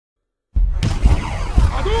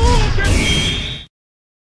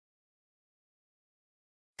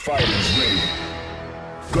Fighters ready.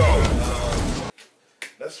 Go.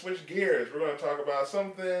 Let's switch gears. We're going to talk about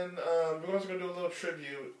something. We're also going to do a little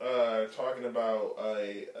tribute talking about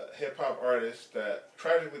a hip-hop artist that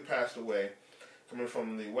tragically passed away, coming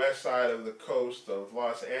from the west side of the coast of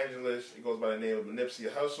Los Angeles. He goes by the name of Nipsey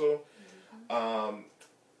Hussle.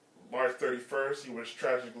 March 31st, he was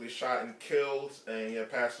tragically shot and killed, and he had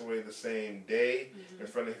passed away the same day in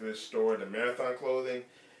front of his store, the Marathon Clothing.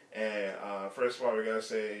 And first of all, we gotta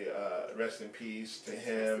say rest in peace to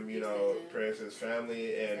him. You know, prayers to his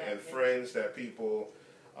family and friends, that people,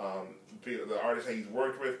 the artists that he's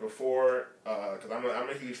worked with before. Because I'm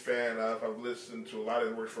a huge fan of. I've listened to a lot of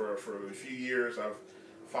his work for a few years. I've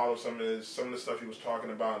followed some of the stuff he was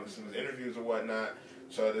talking about in some of his interviews and whatnot.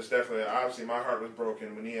 So it's definitely, obviously, my heart was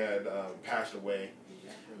broken when he had passed away.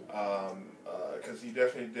 Because he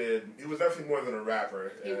was definitely more than a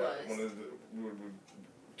rapper. He was. We would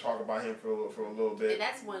talk about him for a little bit. And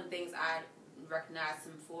that's one of the things I recognized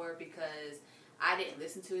him for, because I didn't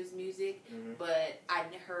listen to his music, but I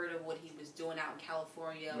heard of what he was doing out in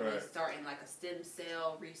California, with starting like a stem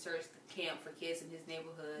cell research camp for kids in his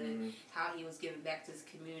neighborhood, how he was giving back to his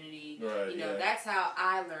community. That's how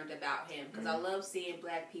I learned about him, because I love seeing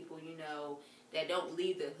black people, that don't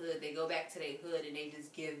leave the hood. They go back to their hood and they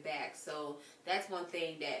just give back. So that's one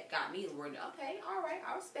thing that got me learning. Okay, all right,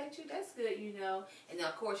 I respect you. That's good, And then,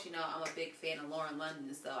 of course, I'm a big fan of Lauren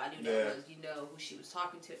London, so I knew that was, who she was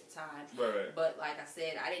talking to at the time. Right. But like I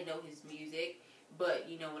said, I didn't know his music. But,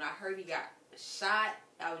 when I heard he got shot,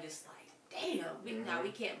 I was just like, damn,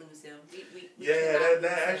 we can't lose him. We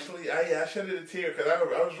that actually, I shedded a tear, because I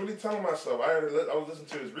was really telling myself, I was listening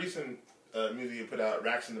to his recent music he put out,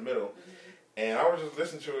 Racks in the Middle. And I was just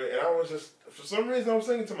listening to it, and I was just, for some reason, I was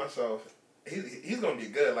thinking to myself, he's gonna be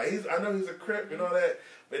good. Like, I know he's a Crip and all that,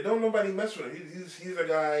 but don't nobody mess with him. He's a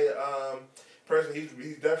guy, person.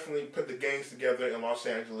 He's definitely put the gangs together in Los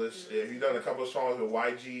Angeles. He's done a couple of songs with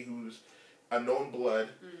YG, who's a known blood,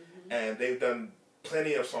 and they've done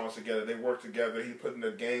plenty of songs together. They work together. He's putting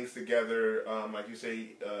the gangs together. Like you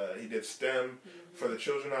say, he did STEM for the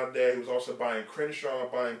children out there. He was also buying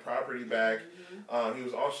Crenshaw, buying property back. He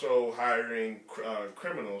was also hiring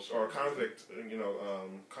criminals or convicts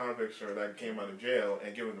or that came out of jail,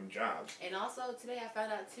 and giving them jobs. And also today I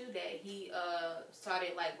found out too that he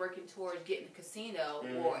started like working towards getting a casino,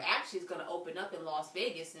 or actually it's going to open up in Las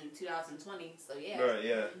Vegas in 2020. So yeah. Right.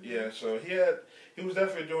 Yeah. So he was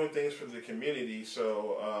definitely doing things for the community.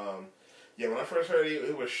 So when I first heard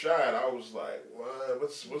he was shot, I was like, "What?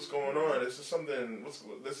 What's going on? This is something.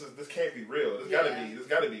 This can't be real. This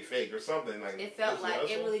gotta be fake or something." Like, it felt like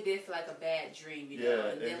it really did feel like a bad dream, Yeah,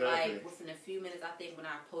 And then exactly. like within a few minutes, I think when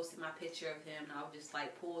I posted my picture of him, and I was just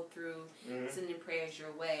like pulled through, sending prayers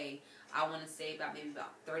your way. I want to say about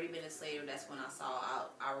 30 minutes later, that's when I saw.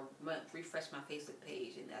 I refreshed my Facebook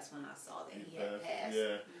page, and that's when I saw that he had passed.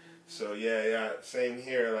 Yeah. So same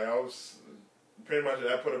here. Like, I was. Pretty much,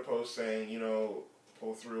 I put a post saying,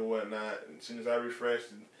 pull through and whatnot. And as soon as I refreshed,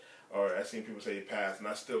 or I seen people say he passed, and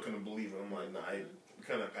I still couldn't believe it. I'm like, nah, he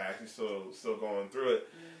couldn't pass. He's still going through it.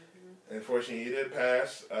 And unfortunately, he did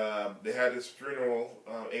pass. They had his funeral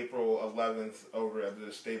April 11th over at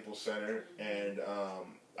the Staples Center, and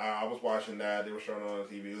I was watching that. They were showing it on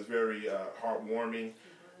TV. It was very heartwarming,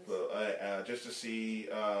 but just to see.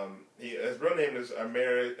 His real name is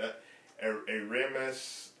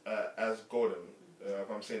Aramis Asgodum, if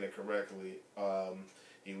I'm saying it correctly.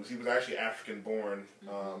 He was actually African born,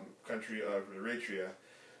 country of Eritrea.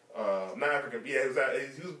 Not African. Yeah,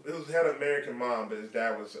 he had an American mom, but his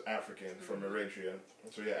dad was African from Eritrea.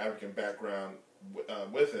 So he had African background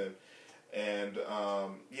with him. And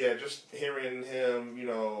just hearing him,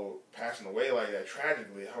 passing away like that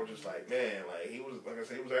tragically, I was just like, man, like, he was, like I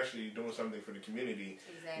said, he was actually doing something for the community.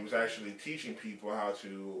 Exactly. He was actually teaching people how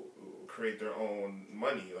to create their own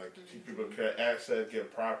money, like teach people to create assets,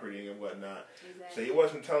 get property and whatnot. Exactly. So he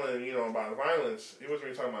wasn't telling about violence. He wasn't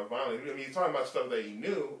really talking about violence. I mean, he's talking about stuff that he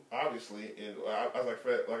knew, obviously. And I was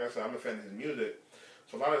like I said, I'm a fan of his music.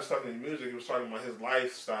 So a lot of the stuff in his music, he was talking about his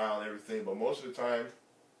lifestyle and everything. But most of the time,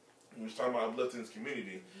 he was talking about uplifting his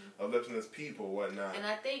community, uplifting his people, whatnot. And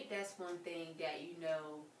I think that's one thing that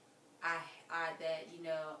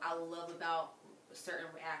I love about certain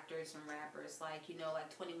actors and rappers, like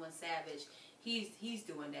 21 Savage. He's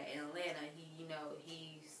doing that in Atlanta.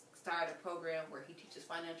 He started a program where he teaches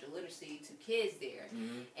financial literacy to kids there.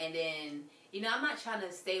 And then I'm not trying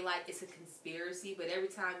to say like it's a conspiracy, but every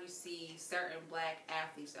time you see certain black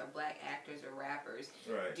athletes or black actors or rappers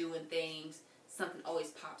doing things, something always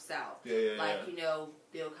pops out. Like, you know,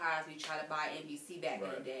 Bill Cosby tried to buy NBC back in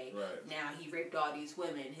the day. Now he raped all these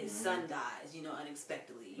women. His son dies, you know,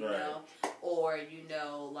 unexpectedly, you know. Or, you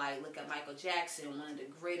know, like, look at Michael Jackson, one of the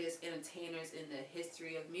greatest entertainers in the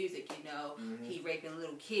history of music, you know. He raping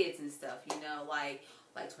little kids and stuff, you know, like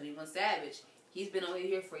 21 Savage. He's been over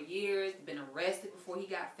here for years, been arrested before he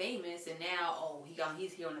got famous, and now,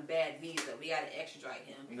 he's here on a bad visa. We got to extradite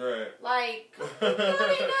him. Like, y'all didn't know that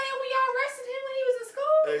when y'all arrested him when he was in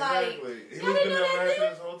school? Exactly. Like, he was been in America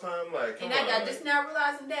this whole time. Like, come on. And I just now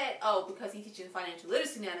realizing that, because he's teaching financial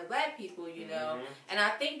literacy now to black people, you know. And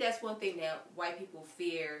I think that's one thing that white people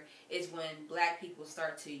fear is when black people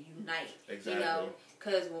start to unite. You know.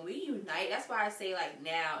 Because when we unite, that's why I say, like,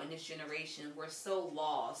 now in this generation, we're so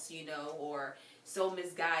lost, you know, or so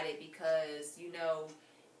misguided because, you know,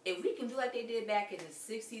 if we can do like they did back in the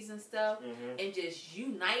 60s and stuff and just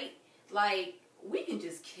unite, like, we can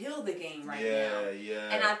just kill the game now.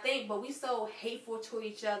 And I think, but we so hateful to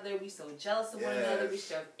each other, we so jealous of one another, we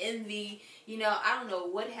serve envy. You know, I don't know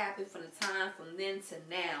what happened from the time from then to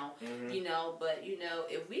now, you know, but, you know,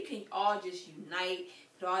 if we can all just unite,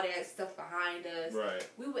 all that stuff behind us,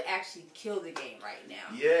 we would actually kill the game right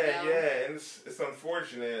now. You know? And it's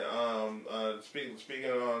unfortunate.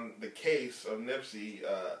 Speaking on the case of Nipsey,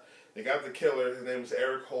 they got the killer. His name was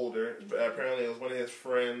Eric Holder. Apparently, it was one of his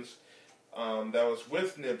friends that was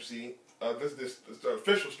with Nipsey. This is the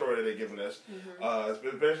official story that they're giving us. It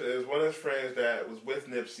was one of his friends that was with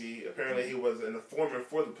Nipsey. Apparently, he was an informant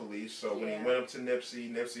for the police. So when he went up to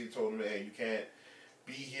Nipsey told him, "Hey, you can't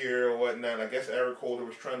be here or whatnot." I guess Eric Holder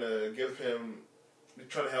was trying to ask him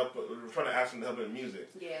to help him in music.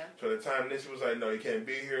 So at the time, Nipsey was like, "No, you can't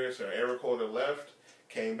be here." So Eric Holder left,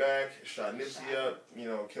 came back, shot Nipsey up, you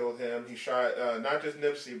know, killed him. He shot not just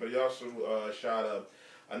Nipsey, but he also shot up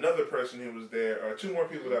another person who was there, or two more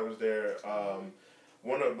people that was there.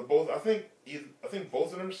 I think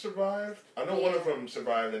both of them survived. I know one of them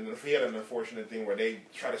survived, and he had an unfortunate thing where they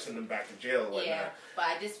tried to send him back to jail or whatnot. But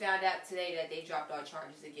I just found out today that they dropped all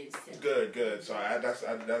charges against him. Good. So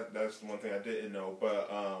that's one thing I didn't know. But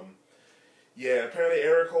apparently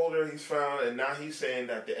Eric Holder, he's found, and now he's saying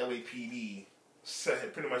that the LAPD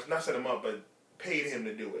pretty much not set him up, but paid him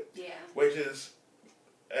to do it. Which is,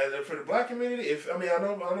 for the black community, I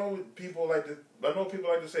know people like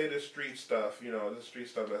to say this street stuff, you know, the street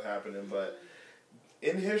stuff that's happening, but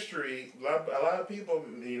in history, a lot of people,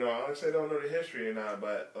 you know, I don't say they don't know the history or not,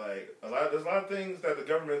 but like there's a lot of things that the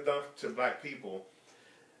government has done to black people,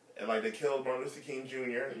 and like they killed Martin Luther King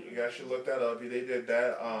Jr. You guys should look that up. They did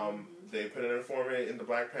that. They put an informant in the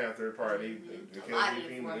Black Panther Party. They a lot of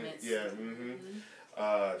informants.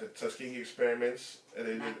 The Tuskegee experiments. And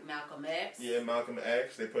they did Malcolm X. Malcolm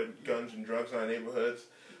X. They put guns and drugs in our neighborhoods.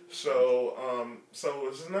 So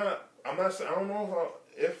it's not. I don't know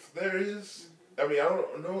if there is. I mean, I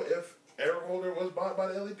don't know if Eric Holder was bought by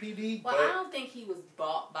the LAPD. Well, I don't think he was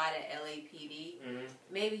bought by the LAPD.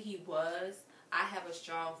 Maybe he was. I have a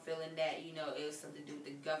strong feeling that, you know, it was something to do with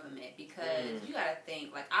the government because you got to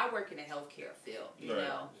think, like, I work in the healthcare field, you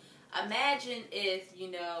know. Imagine if,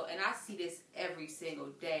 you know, and I see this every single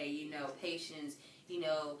day, you know, patients, you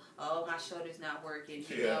know, oh, my shoulder's not working,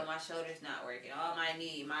 you know, my shoulder's not working, oh, my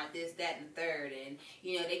knee, my this, that, and third, and,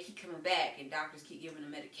 you know, they keep coming back, and doctors keep giving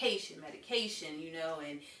them medication, you know,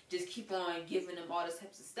 and just keep on giving them all this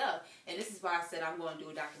types of stuff. And this is why I said I'm going to do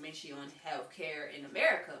a documentary on healthcare in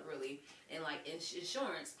America, really, and, like,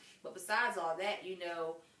 insurance. But besides all that, you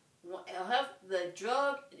know, the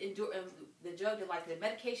drug, like the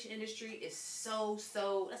medication industry is so,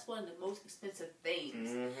 that's one of the most expensive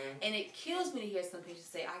things. And it kills me to hear some patients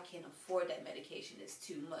say, I can't afford that medication, it's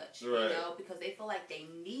too much, you know, because they feel like they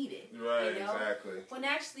need it, you know? Exactly. When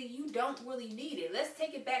actually you don't really need it. Let's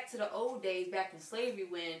take it back to the old days, back in slavery,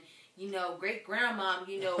 when, you know, great grandma,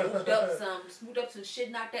 you know, smoothed up some shit,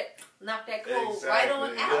 knocked that cold right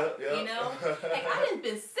on out, you know? Like, I done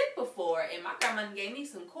been sick before, and my grandma gave me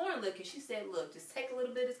some corn liquor. She said, look, just take a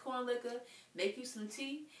little bit of this corn liquor, make you some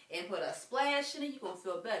tea, and put a splash in it, you're going to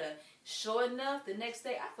feel better. Sure enough, the next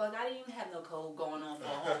day, I felt like I didn't even have no cold going on for a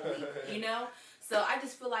whole week, you know? So I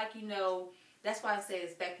just feel like, you know, that's why I say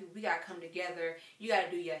as black people, we got to come together. You got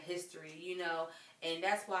to do your history, you know? And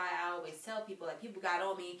that's why I always tell people, like, people got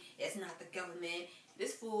on me, it's not the government.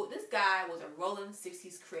 This guy was a rolling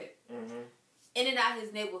 60s Crip. In and out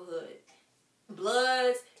his neighborhood.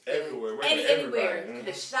 Bloods. Everywhere. Anywhere. Could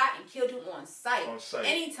have shot and killed him on sight.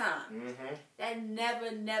 Anytime. Mm-hmm. That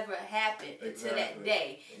never happened until that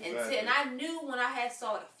day. And I knew when I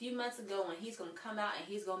saw it a few months ago when he's going to come out and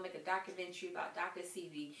he's going to make a documentary about Dr.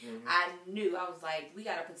 CV. Mm-hmm. I knew. I was like, we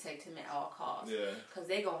got to protect him at all costs. Yeah. Because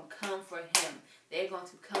they're going to come for him. They're going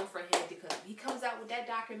to come for him because he comes out with that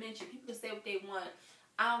documentary. People can say what they want.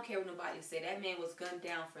 I don't care what nobody say. That man was gunned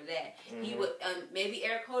down for that. Mm-hmm. He would maybe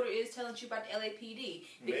Eric Holder is telling you about the LAPD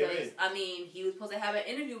because I mean he was supposed to have an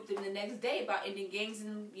interview with them the next day about ending gangs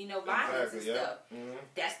and violence and stuff. Mm-hmm.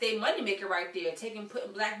 That's their moneymaker right there, putting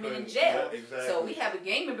black men in jail. Yeah, exactly. So we have a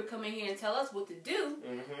gang member come in here and tell us what to do,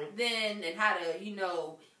 then and how to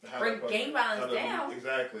bring gang violence down.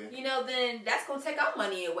 Exactly. Then that's gonna take our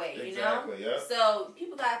money away. Exactly. Yeah. So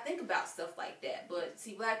people gotta think about stuff like that. But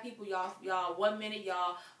see, black people, y'all 1 minute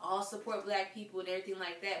y'all all support black people and everything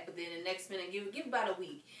like that, but then the next minute, give about a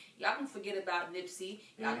week, y'all can forget about Nipsey.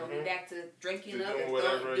 Y'all gonna be back to drinking up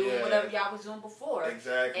and doing whatever y'all was doing before.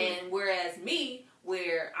 Exactly. And whereas me,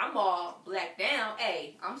 where I'm all black down,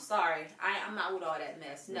 hey, I'm sorry, I'm not with all that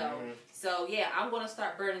mess. No. Mm-hmm. So yeah, I'm gonna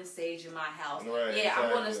start burning sage in my house. Right, yeah, exactly.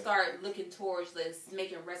 I'm gonna start looking towards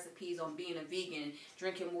making recipes on being a vegan,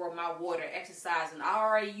 drinking more of my water, exercising. I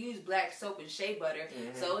already use black soap and shea butter,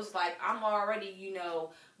 so it's like I'm already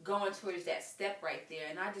going towards that step right there.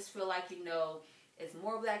 And I just feel like as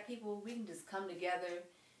more black people, we can just come together.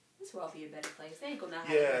 This world be a better place. They ain't gonna have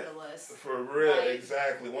to handle us. For real,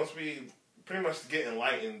 exactly. Once we pretty much get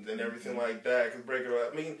enlightened and everything like that, could break it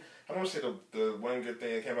up. I mean, I don't want to say the one good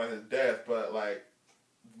thing that came out of his death, but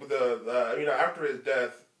after his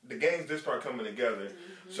death, the gangs did start coming together.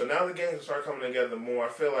 Mm-hmm. So now the gangs start coming together more. I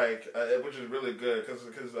feel like, which is really good, because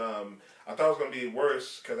I thought it was going to be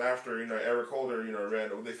worse, because after, Eric Holder,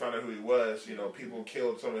 they found out who he was, people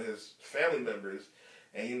killed some of his family members,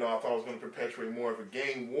 and, I thought it was going to perpetuate more of a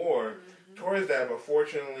gang war towards that, but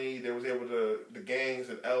fortunately, they was able to, the gangs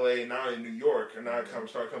in LA, now in New York, and now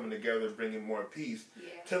start coming together, bringing more peace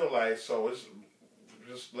to the light. So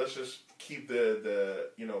let's just keep the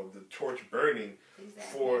torch burning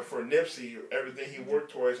for Nipsey, everything he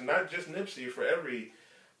worked towards, not just Nipsey, for every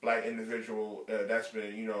black individual that's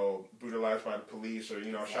been, brutalized by the police or,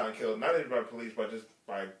 shot and killed, not even by the police, but just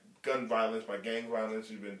by gun violence, by gang violence,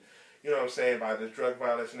 who've been, by this drug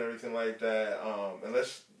violence and everything like that. And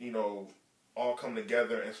let's, all come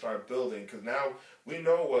together and start building, because now we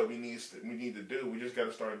know what we need to do. We just got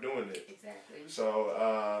to start doing it. Exactly.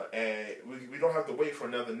 So and we don't have to wait for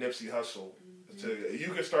another Nipsey Hussle.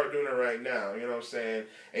 You can start doing it right now. You know what I'm saying?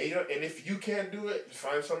 And and if you can't do it,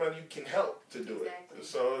 find somebody you can help to do it.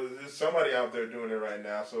 So there's somebody out there doing it right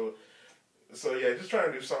now. So yeah, just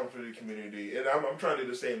trying to do something for the community, and I'm trying to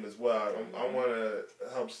do the same as well. I want to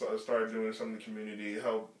help start doing something in the community,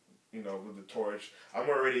 help. With the torch. I've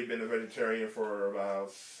already been a vegetarian for about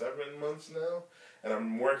 7 months now, and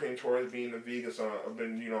I'm working towards being a vegan. So I've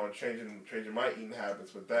been, changing my eating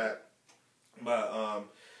habits with that. But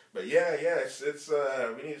yeah, it's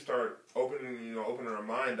we need to start opening our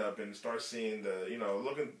mind up and start seeing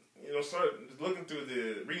start looking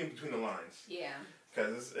through reading between the lines. Yeah.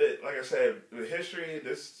 Because like I said, the history,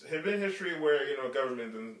 this has been history where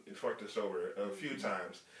government fucked us over a few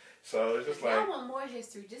times. So it's just if y'all want more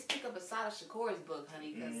history, just pick up Asada Shakur's book,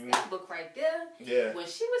 honey, because that book right there, when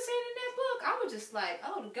she was saying in that book, I was just like,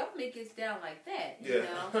 oh, the government gets down like that,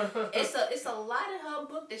 It's a lot in her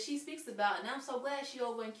book that she speaks about, and I'm so glad she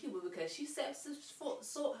over in Cuba, because she sets her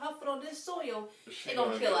foot on this soil, they're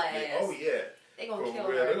going to kill her ass. Oh, yeah. They're going to kill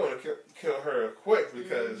her. They're going to kill her quick,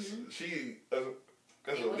 because she is a leader.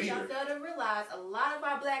 And what y'all fail to realize, a lot of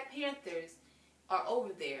our Black Panthers are over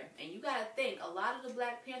there, and you gotta think, a lot of the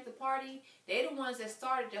Black Panther Party, they the ones that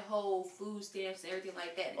started the whole food stamps and everything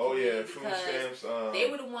like that. Food stamps. They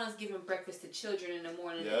were the ones giving breakfast to children in the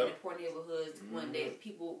morning in the poor neighborhoods when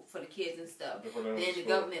people for the kids and stuff. Then the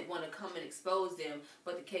government want to come and expose them,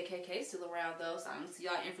 but the KKK still around though, so I don't see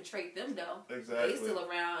y'all infiltrate them though. Exactly. They still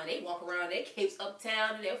around, and they walk around their capes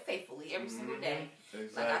uptown and they're faithfully every single day.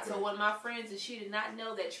 Exactly. Like I told one of my friends, and she did not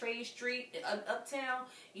know that Trade Street uptown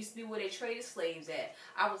used to be where they traded slaves at.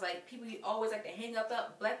 I was like, people always like to hang up,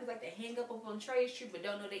 black people like to hang up on Trade Street, but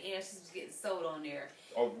don't know their ancestors was getting sold on there.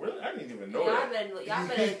 Oh, really? I didn't even know that. Y'all better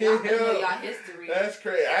know y'all history. That's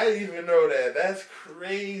crazy. I didn't even know that. That's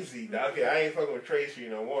crazy. Okay, I ain't fucking with Trade Street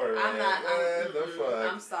no more, man. I'm not. What the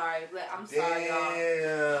fuck? I'm sorry. I'm sorry,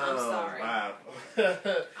 y'all. I'm sorry. Wow.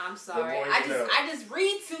 I'm sorry. I just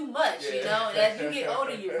read too much, As you get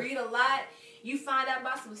older, you read a lot. You find out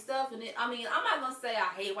about some stuff, and I'm not gonna say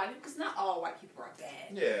I hate white people, because not all white people are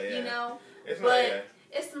bad. Yeah. You know, it's but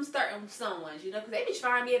it's some ones, you know, because they be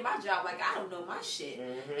trying me at my job like I don't know my shit.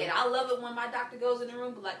 And I love it when my doctor goes in the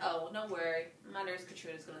room, but like, oh, don't worry, my nurse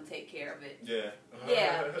Katrina's gonna take care of it. Yeah,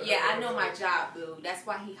 I know my job, boo. That's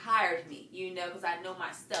why he hired me, you know, because I know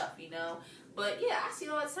my stuff, you know. But yeah, I see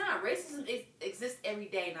it all the time. Racism exists every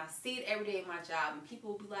day, and I see it every day in my job. And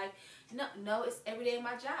people will be like, no, it's every day in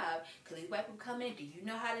my job. Because these white people come in, do you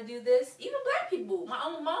know how to do this? Even black people, my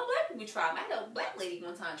own black people try me. I had a black lady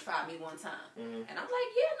one time try me one time. And I'm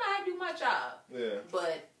like, yeah, no, I do my job. Yeah.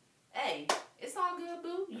 But, hey, it's all good,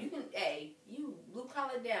 boo. You can, you blue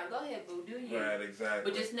collar down. Go ahead, boo. Do you. Right,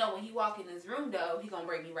 exactly. But just know when he walk in his room, though, he going to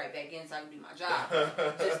bring me right back in so I can do my job.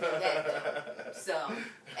 Just know that, though. So,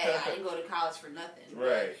 hey, I didn't go to college for nothing.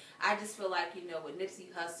 Right. But I just feel like, you know, with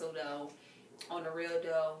Nipsey Hussle, though, on the real,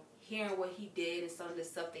 though, hearing what he did and some of the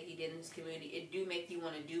stuff that he did in his community, it do make you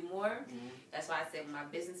want to do more. That's why I said when my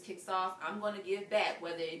business kicks off, I'm going to give back,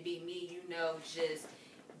 whether it be me, you know, just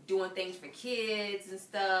doing things for kids and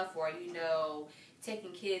stuff, or, you know,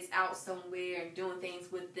 taking kids out somewhere and doing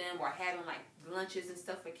things with them, or having, like, lunches and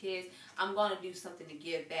stuff for kids. I'm going to do something to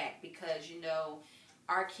give back because, you know,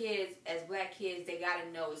 our kids, as black kids, they got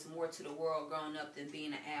to know it's more to the world growing up than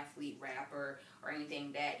being an athlete, rapper, or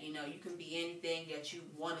anything that, you know, you can be anything that you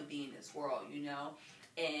want to be in this world, you know.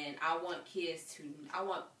 And I want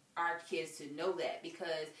our kids to know that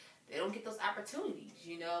because they don't get those opportunities,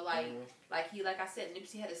 you know. Like I said,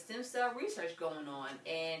 Nipsey had a stem cell research going on,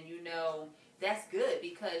 and, you know, that's good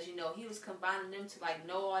because, you know, he was combining them to, like,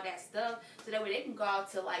 know all that stuff so that way they can go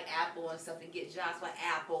out to, like, Apple and stuff and get jobs like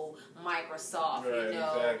Apple, Microsoft, right, you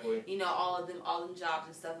know. Exactly. You know, all them jobs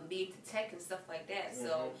and stuff and be into tech and stuff like that.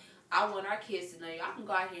 So I want our kids to know y'all can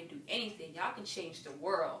go out here and do anything. Y'all can change the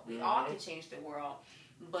world. We all can change the world.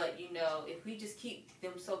 But, you know, if we just keep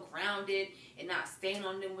them so grounded and not staying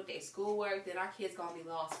on them with their schoolwork, then our kids going to be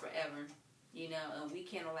lost forever, you know, and we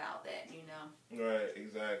can't allow that, you know. Right,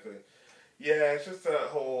 exactly. Yeah, it's just it's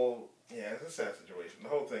a sad situation. The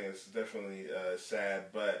whole thing is definitely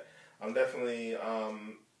sad, but I'm definitely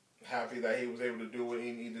happy that he was able to do what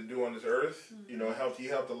he needed to do on this earth. You know, he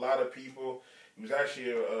helped a lot of people. He was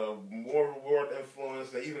actually a more world influence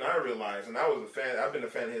than even I realized, and I've been a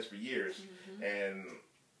fan of his for years, and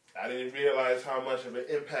I didn't realize how much of an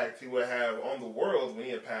impact he would have on the world when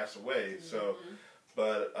he had passed away. So,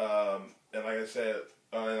 but and like I said,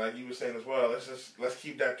 and like you were saying as well, let's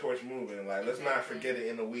keep that torch moving. Like, let's not forget it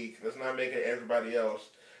in a week. Let's not make it everybody else.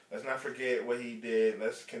 Let's not forget what he did.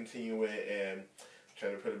 Let's continue it and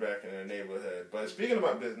try to put it back in our neighborhood. But speaking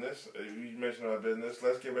about business, you mentioned about business.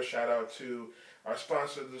 Let's give a shout out to our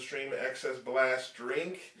sponsor of the stream, Excess Blast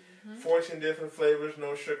Drink. 14 different flavors,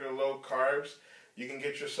 no sugar, low carbs. You can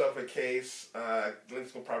get yourself a case.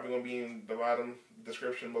 Links are probably going to be in the bottom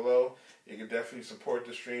description below. You can definitely support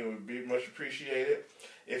the stream. It would be much appreciated.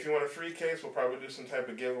 If you want a free case, we'll probably do some type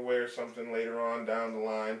of giveaway or something later on down the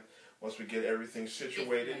line once we get everything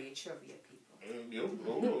situated. If you know your trivia people.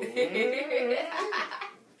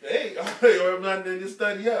 Hey, I'm not going to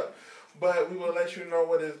study up. But we will let you know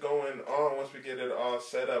what is going on once we get it all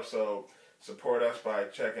set up. So support us by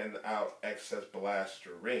checking out Excess Blast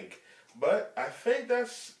Drink. But I think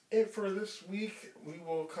that's it for this week. We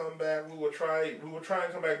will come back. We will try and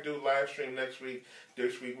come back and do a live stream next week.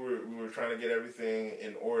 This week we were trying to get everything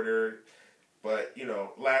in order. But, you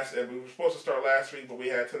know, we were supposed to start last week, but we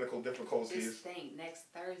had technical difficulties. Just think, next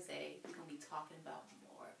Thursday, we're going to be talking about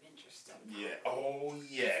more adventure stuff. Yeah. Oh,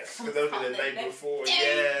 yes. Because that was the night before.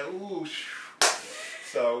 Yeah. Ooh.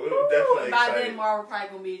 So we're definitely excited. By then, we're probably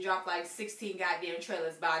going to be dropped like 16 goddamn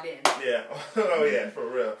trailers by then. Yeah. Oh, yeah, for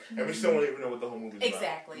real. And we still don't even know what the whole movie's about.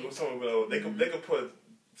 Exactly. We still don't even know. They could put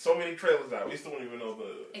so many trailers out. We still don't even know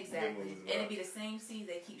the movie's about. And it'd be the same scenes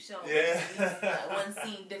they keep showing. Yeah. One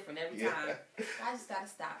scene different every time. I just got to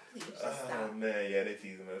stop. Please, just stop. Oh, man. Yeah, they're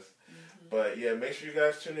teasing us. But, yeah, make sure you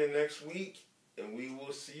guys tune in next week. And we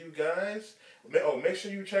will see you guys. Make sure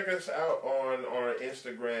you check us out on our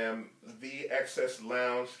Instagram, The Excess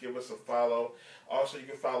Lounge. Give us a follow. Also, you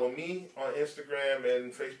can follow me on Instagram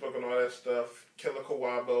and Facebook and all that stuff. Killer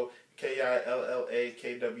Kawabo, KILLAKWABO.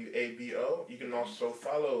 You can also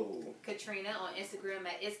follow Katrina on Instagram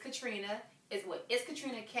at It's Katrina. It's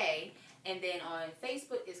Katrina K. And then on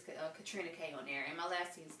Facebook, it's Katrina K on there. And my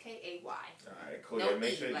last name is K-A-Y. All right, cool. No yeah,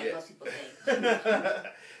 make E, sure, like most people think.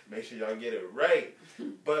 Make sure y'all get it right.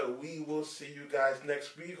 But we will see you guys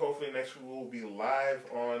next week. Hopefully next week we'll be live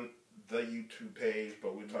on the YouTube page.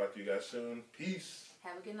 But we'll talk to you guys soon. Peace.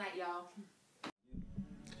 Have a good night, y'all.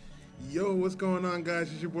 Yo, what's going on,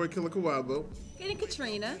 guys? It's your boy Killer Kawabo. Getting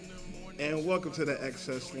Katrina. And welcome to the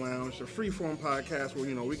Excess Lounge, a free-form podcast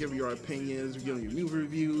where, we give you our opinions, we're giving you movie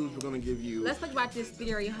reviews, we're going to give you... Let's talk about this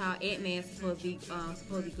theory of how Ant-Man's supposed to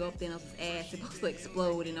go up Thanos' ass, supposed to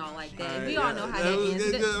explode and all like that. We all know how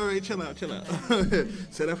that ends. All right, chill out.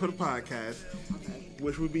 Say that for the podcast,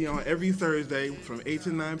 which will be on every Thursday from 8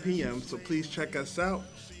 to 9 p.m., so please check us out.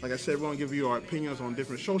 Like I said, we're going to give you our opinions on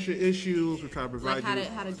different social issues. We try to provide like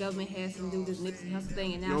how the government has to do this Nipsey Hussle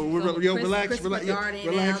thing, and now relax.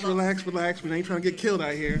 We ain't trying to get killed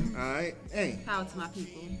out here. All right, hey. Power to my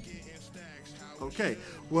people. Okay,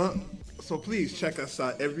 well, so please check us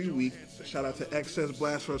out every week. Shout out to Excess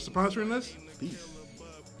Blast for sponsoring us. Peace.